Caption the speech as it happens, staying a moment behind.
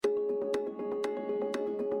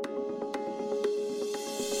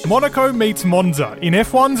Monaco meets Monza in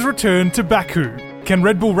F1's return to Baku. Can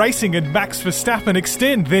Red Bull Racing and Max Verstappen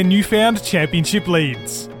extend their newfound championship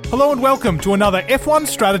leads? Hello and welcome to another F1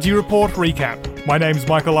 Strategy Report recap. My name's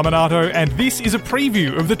Michael Laminato and this is a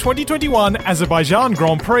preview of the 2021 Azerbaijan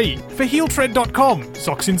Grand Prix for HeelTread.com.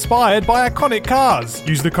 Socks inspired by iconic cars.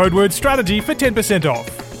 Use the code word strategy for 10%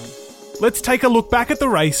 off. Let's take a look back at the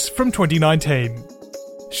race from 2019.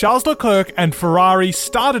 Charles Leclerc and Ferrari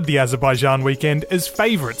started the Azerbaijan weekend as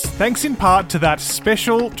favourites, thanks in part to that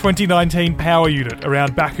special 2019 power unit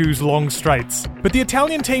around Baku's long straights. But the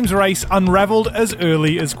Italian team's race unravelled as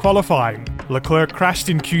early as qualifying. Leclerc crashed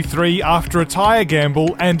in Q3 after a tyre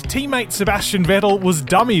gamble, and teammate Sebastian Vettel was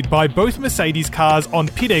dummied by both Mercedes cars on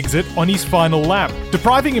pit exit on his final lap,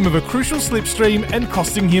 depriving him of a crucial slipstream and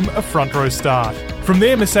costing him a front row start. From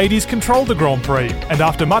there, Mercedes controlled the Grand Prix, and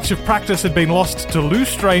after much of practice had been lost to loose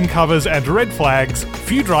strain covers and red flags,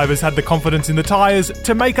 few drivers had the confidence in the tyres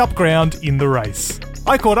to make up ground in the race.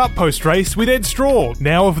 I caught up post-race with Ed Straw,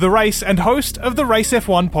 now of The Race and host of the Race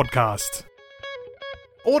F1 podcast.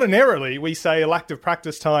 Ordinarily, we say a lack of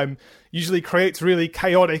practice time usually creates really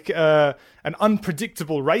chaotic and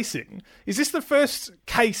unpredictable racing. Is this the first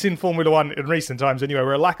case in Formula One in recent times anyway,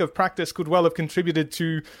 where a lack of practice could well have contributed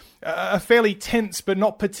to a fairly tense but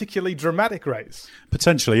not particularly dramatic race?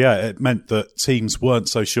 Potentially, yeah. It meant that teams weren't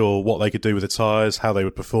so sure what they could do with the tyres, how they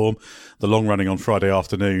would perform. The long running on Friday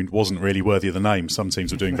afternoon wasn't really worthy of the name. Some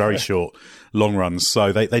teams were doing very short long runs,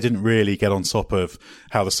 so they didn't really get on top of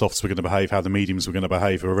how the softs were going to behave, how the mediums were going to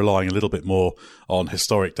behave. They were relying a little bit more on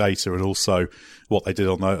historic data and also what they did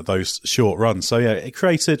on those short runs. So yeah, it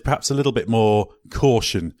created perhaps a little bit more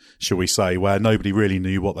caution, shall we say, where nobody really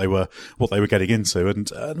knew what they were getting into,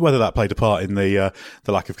 and whether that played a part in the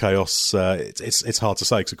lack of chaos, it's hard to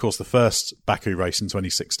say, because of course the first Baku race in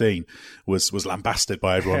 2016 was lambasted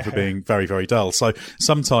by everyone for being very, very dull. So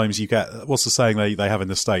sometimes you get, what's the saying they have in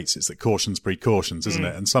the States? It's that cautions breed cautions, isn't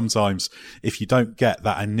it? And sometimes if you don't get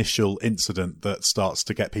that initial incident that starts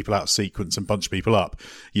to get people out of sequence and bunch people up,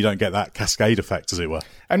 you don't get that cascade effect, as it were.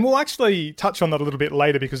 And we'll actually touch on that a little bit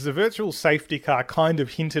later, because the virtual safety car kind of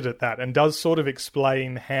hinted at that and does sort of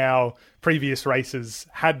explain how previous races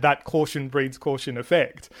had that caution breeds caution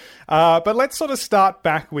effect. But let's sort of start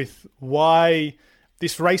back with why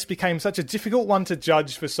this race became such a difficult one to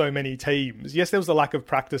judge for so many teams. Yes, there was a lack of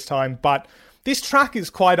practice time, but this track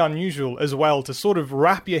is quite unusual as well to sort of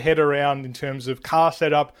wrap your head around in terms of car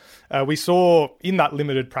setup. We saw in that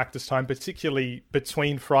limited practice time, particularly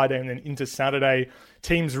between Friday and then into Saturday,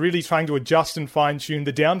 teams really trying to adjust and fine-tune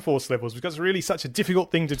the downforce levels, because it's really such a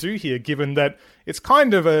difficult thing to do here, given that it's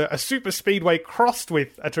kind of a super speedway crossed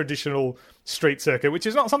with a traditional street circuit, which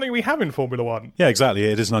is not something we have in Formula One. Yeah, exactly.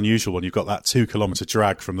 It is an unusual one. You've got that 2 kilometre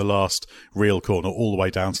drag from the last real corner all the way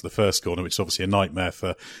down to the first corner, which is obviously a nightmare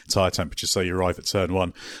for tyre temperature. So you arrive at turn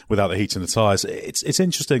one without the heat in the tyres. It's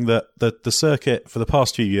interesting that the circuit for the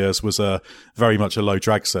past few years was very much a low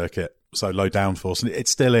drag circuit. So low downforce, and it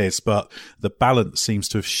still is, but the balance seems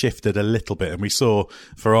to have shifted a little bit. And we saw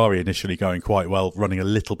Ferrari initially going quite well, running a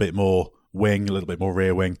little bit more wing, a little bit more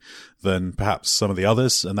rear wing than perhaps some of the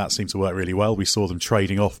others, and that seemed to work really well. We saw them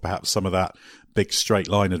trading off perhaps some of that big straight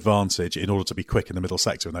line advantage in order to be quick in the middle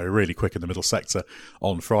sector, and they were really quick in the middle sector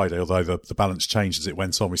on Friday, although the balance changed as it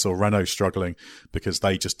went on. We saw Renault struggling because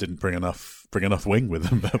they just didn't bring enough wing with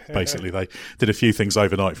them. Basically, they did a few things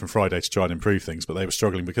overnight from Friday to try and improve things, but they were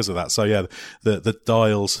struggling because of that. So yeah, the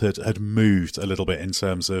dials had moved a little bit in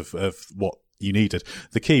terms of what you needed.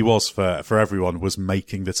 The key was for everyone was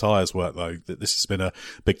making the tyres work, though. This has been a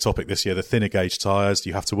big topic this year. The thinner gauge tyres,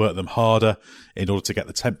 you have to work them harder in order to get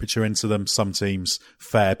the temperature into them. Some teams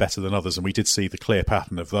fare better than others, and we did see the clear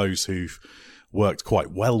pattern of those who've worked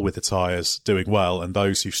quite well with the tyres doing well, and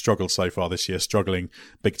those who've struggled so far this year struggling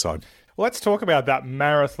big time. Let's talk about that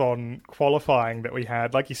marathon qualifying that we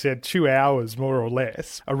had. Like you said, 2 hours, more or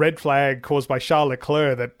less. A red flag caused by Charles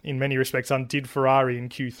Leclerc that in many respects undid Ferrari in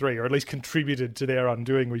Q3, or at least contributed to their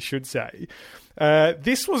undoing, we should say.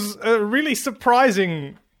 This was really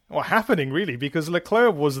surprising, or happening really, because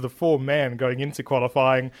Leclerc was the form man going into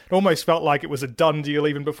qualifying. It almost felt like it was a done deal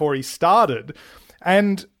even before he started.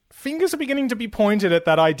 And fingers are beginning to be pointed at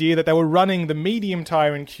that idea that they were running the medium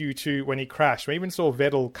tyre in Q2 when he crashed. We even saw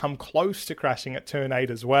Vettel come close to crashing at turn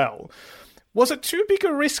 8 as well. Was it too big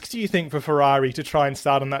a risk, do you think, for Ferrari to try and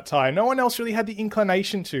start on that tyre? No one else really had the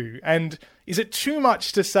inclination to. And is it too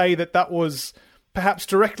much to say that that was perhaps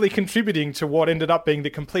directly contributing to what ended up being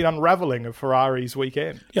the complete unravelling of Ferrari's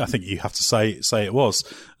weekend? Yeah, I think you have to say it was.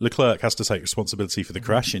 Leclerc has to take responsibility for the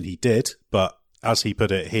crash, and he did. But as he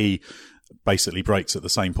put it, he basically brakes at the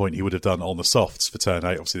same point he would have done on the softs for turn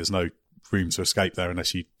 8. Obviously, there's no room to escape there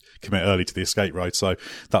unless you commit early to the escape road. So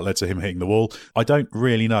that led to him hitting the wall. I don't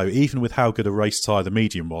really know, even with how good a race tyre the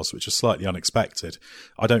medium was, which was slightly unexpected,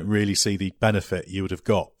 I don't really see the benefit you would have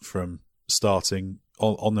got from starting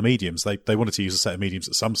on the mediums. They wanted to use a set of mediums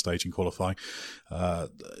at some stage in qualifying.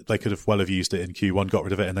 They could have well have used it in Q1, got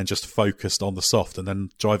rid of it, and then just focused on the soft, and then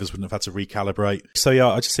drivers wouldn't have had to recalibrate. So yeah,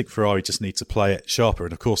 I just think Ferrari just need to play it sharper.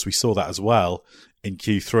 And of course, we saw that as well in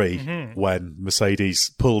Q3 when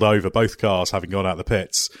Mercedes pulled over both cars, having gone out the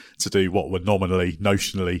pits to do what were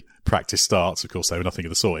notionally practice starts. Of course, they were nothing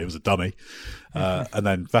of the sort. It was a dummy. And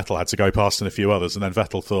then Vettel had to go past and a few others. And then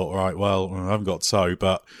Vettel thought, all right, well, I haven't got so.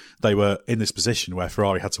 But they were in this position where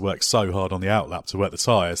Ferrari had to work so hard on the outlap to work the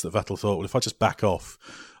tyres that Vettel thought, well, if I just back off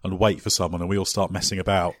and wait for someone and we all start messing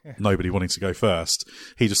about, nobody wanting to go first,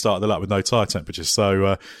 he just started the lap with no tyre temperatures.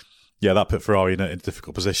 So, yeah, that put Ferrari in a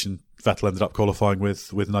difficult position. Vettel ended up qualifying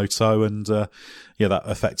with no toe, and that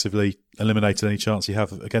effectively eliminated any chance he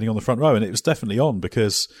had of getting on the front row. And it was definitely on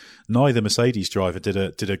because neither Mercedes driver did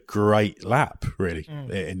a great lap really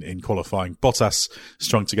in qualifying. Bottas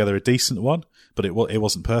strung together a decent one, but it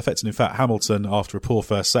wasn't perfect. And in fact, Hamilton, after a poor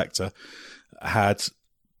first sector, had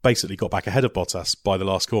basically got back ahead of Bottas by the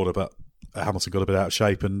last corner, but Hamilton got a bit out of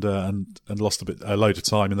shape and lost a load of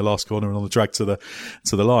time in the last corner and on the drag to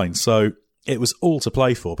the line. So it was all to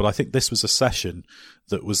play for, but I think this was a session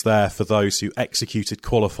that was there for those who executed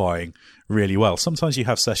qualifying really well. Sometimes you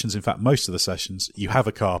have sessions, in fact, most of the sessions, you have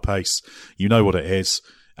a car pace, you know what it is,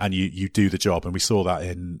 and you do the job. And we saw that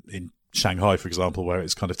in Shanghai, for example, where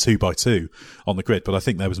it's kind of 2x2 on the grid. But I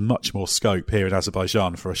think there was much more scope here in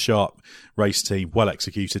Azerbaijan for a sharp race team,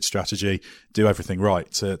 well-executed strategy, do everything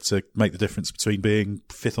right to make the difference between being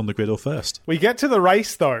fifth on the grid or first. We get to the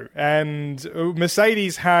race, though, and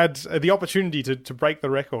Mercedes had the opportunity to break the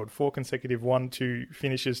record, 4 consecutive 1-2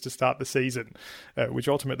 finishes to start the season, which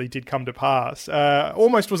ultimately did come to pass.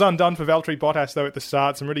 Almost was undone for Valtteri Bottas, though, at the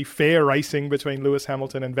start. Some really fair racing between Lewis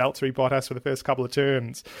Hamilton and Valtteri Bottas for the first couple of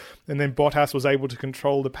turns. And then Bottas was able to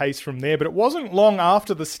control the pace from there. But it wasn't long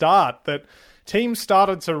after the start that teams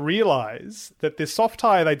started to realise that the soft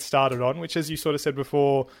tyre they'd started on, which, as you sort of said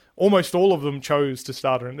before, almost all of them chose to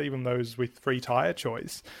start on, even those with free tyre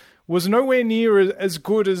choice, was nowhere near as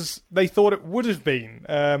good as they thought it would have been.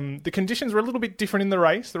 The conditions were a little bit different in the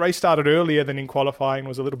race. The race started earlier than in qualifying,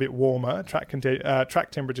 was a little bit warmer. Track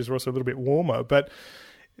temperatures were also a little bit warmer. But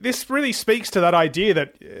this really speaks to that idea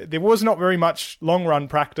that there was not very much long-run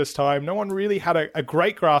practice time. No one really had a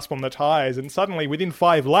great grasp on the tyres. And suddenly, within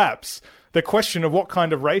 5 laps, the question of what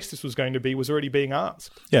kind of race this was going to be was already being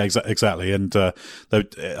asked. Yeah, exactly. And I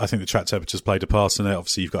think the track temperatures played a part in it.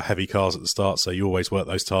 Obviously, you've got heavy cars at the start, so you always work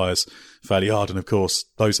those tyres fairly hard. And of course,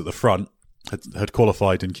 those at the front had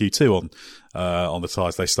qualified in Q2 on the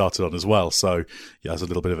tyres they started on as well. So yeah, there's a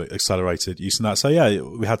little bit of accelerated use in that. So yeah,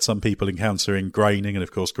 we had some people encountering graining, and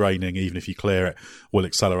of course graining, even if you clear it, will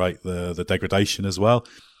accelerate the degradation as well.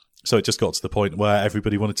 So it just got to the point where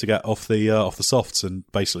everybody wanted to get off the softs, and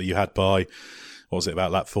basically you had by, what was it,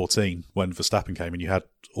 about lap 14 when Verstappen came in, you had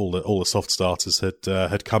all the soft starters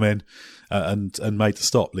had come in and made the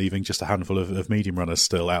stop, leaving just a handful of medium runners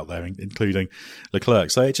still out there, including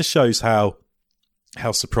Leclerc. So it just shows how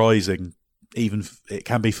surprising even it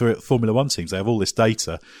can be for Formula One teams. They have all this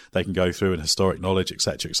data they can go through and historic knowledge,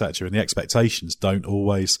 etc., and the expectations don't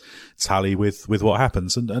always tally with what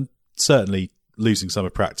happens. And certainly losing summer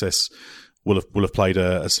practice will have played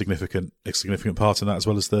a significant part in that, as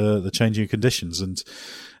well as the changing conditions. And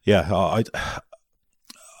yeah,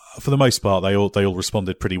 for the most part, they all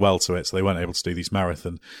responded pretty well to it, so they weren't able to do these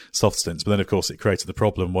marathon soft stints. But then, of course, it created the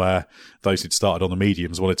problem where those who'd started on the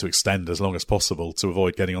mediums wanted to extend as long as possible to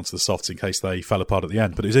avoid getting onto the softs in case they fell apart at the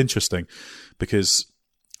end. But it was interesting because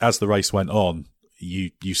as the race went on,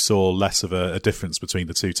 you saw less of a difference between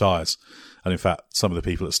the two tyres. And in fact, some of the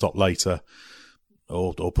people that stopped later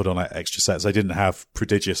or put on extra sets, they didn't have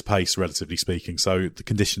prodigious pace, relatively speaking. So the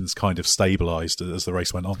conditions kind of stabilised as the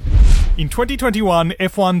race went on. In 2021,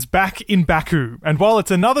 F1's back in Baku. And while it's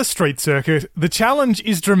another street circuit, the challenge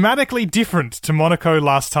is dramatically different to Monaco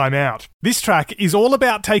last time out. This track is all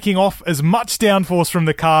about taking off as much downforce from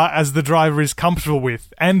the car as the driver is comfortable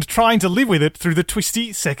with, and trying to live with it through the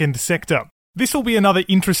twisty second sector. This will be another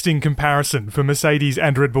interesting comparison for Mercedes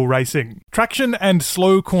and Red Bull Racing. Traction and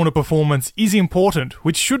slow corner performance is important,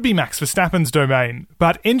 which should be Max Verstappen's domain,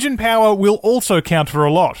 but engine power will also count for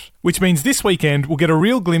a lot, which means this weekend we'll get a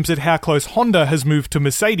real glimpse at how close Honda has moved to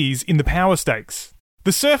Mercedes in the power stakes.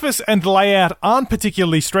 The surface and layout aren't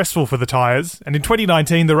particularly stressful for the tyres, and in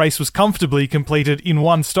 2019 the race was comfortably completed in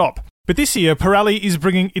one stop. But this year, Pirelli is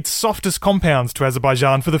bringing its softest compounds to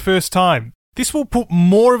Azerbaijan for the first time. This will put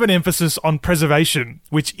more of an emphasis on preservation,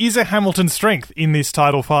 which is a Hamilton strength in this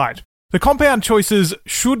title fight. The compound choices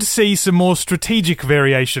should see some more strategic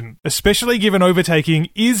variation, especially given overtaking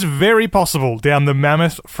is very possible down the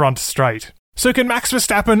mammoth front straight. So can Max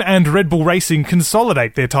Verstappen and Red Bull Racing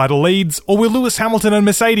consolidate their title leads, or will Lewis Hamilton and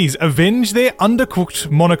Mercedes avenge their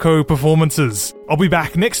undercooked Monaco performances? I'll be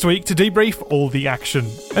back next week to debrief all the action.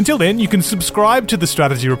 Until then, you can subscribe to the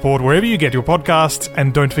Strategy Report wherever you get your podcasts,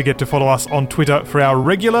 and don't forget to follow us on Twitter for our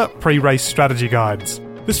regular pre-race strategy guides.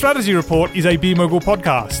 The Strategy Report is a Beer Mogul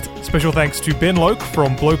podcast. Special thanks to Ben Loke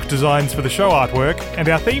from Bloke Designs for the show artwork, and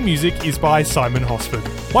our theme music is by Simon Hosford.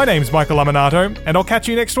 My name's Michael Laminato, and I'll catch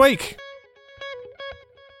you next week.